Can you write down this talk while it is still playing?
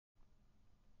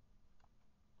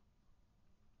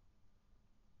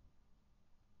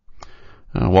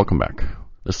Welcome back.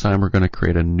 This time we're going to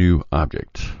create a new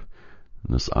object.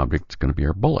 And this object is going to be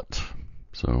our bullet.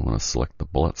 So I want to select the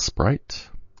bullet sprite.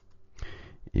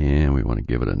 And we want to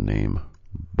give it a name.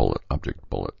 Bullet, object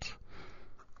bullet.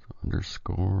 So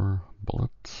underscore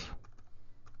bullet.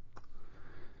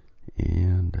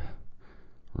 And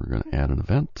we're going to add an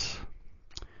event.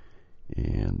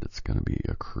 And it's going to be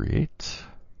a create.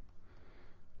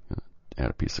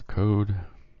 Add a piece of code.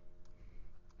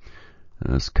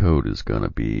 And this code is going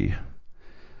to be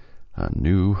a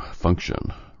new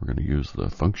function. We're going to use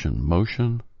the function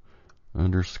motion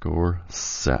underscore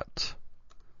set.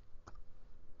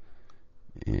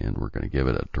 And we're going to give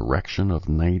it a direction of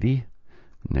 90.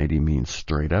 90 means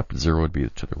straight up. 0 would be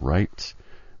to the right.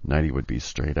 90 would be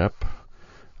straight up.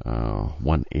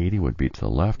 180 would be to the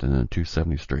left. And then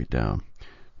 270 straight down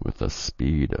with a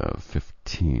speed of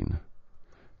 15.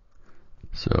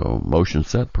 So motion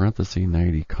set parenthesis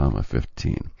 90 comma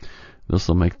 15. This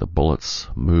will make the bullets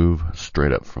move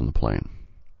straight up from the plane.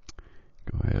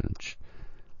 Go ahead and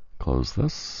close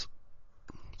this.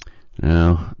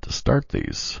 Now to start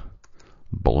these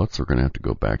bullets, we're going to have to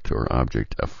go back to our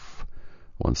object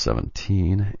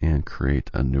F117 and create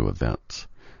a new event.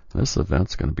 This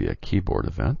event's going to be a keyboard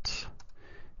event,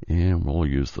 and we'll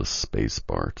use the space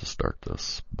bar to start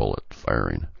this bullet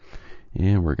firing.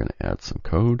 And we're going to add some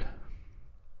code.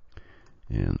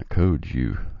 And the code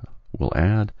you will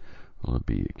add will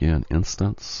be, again,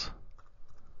 instance.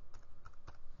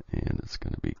 And it's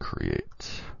going to be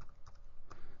create.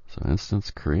 So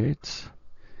instance create.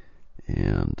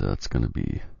 And that's going to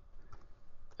be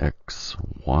X,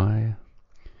 Y.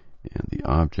 And the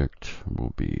object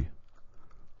will be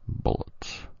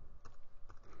bullet.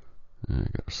 And I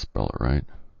got to spell it right.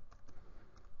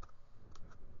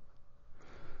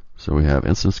 So we have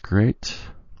instance create.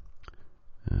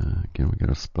 Again, we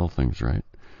got to spell things right.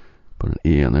 Put an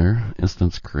E in there.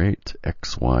 Instance create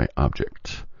XY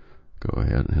object. Go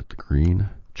ahead and hit the green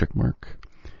check mark.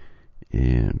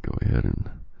 And go ahead and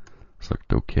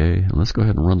select OK. And let's go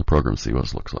ahead and run the program and see what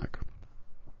this looks like.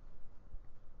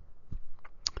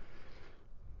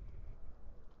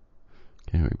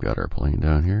 Okay, we've got our plane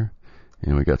down here.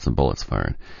 And we got some bullets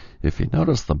firing. If you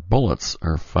notice, the bullets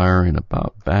are firing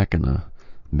about back in the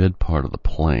mid part of the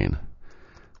plane.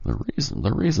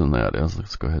 The reason that is,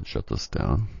 let's go ahead and shut this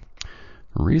down.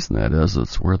 The reason that is,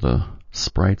 it's where the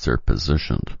sprites are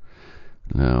positioned.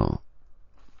 Now,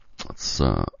 let's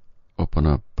open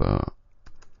up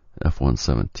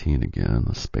F117 again.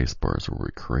 The space bar is where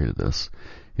we created this.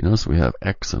 You notice we have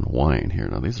X and Y in here.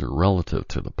 Now, these are relative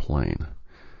to the plane.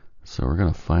 So we're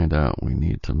going to find out we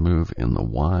need to move in the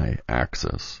Y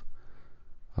axis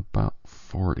about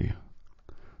 40.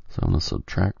 So I'm going to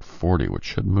subtract 40, which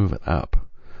should move it up,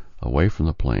 away from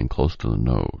the plane, close to the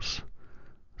nose.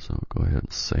 So go ahead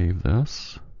and save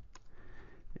this,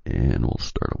 and we'll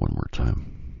start it one more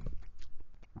time.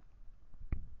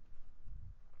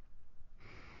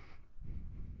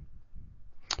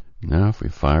 Now if we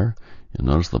fire, you'll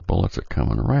notice the bullets are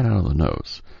coming right out of the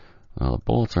nose. Now the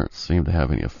bullets aren't seem to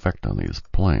have any effect on these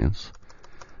planes.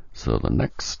 So the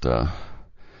next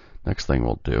thing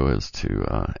we'll do is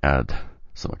to add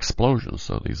some explosions.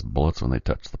 So these bullets, when they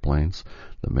touch the planes,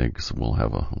 the MiGs will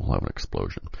have an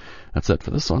explosion. That's it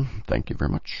for this one. Thank you very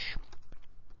much.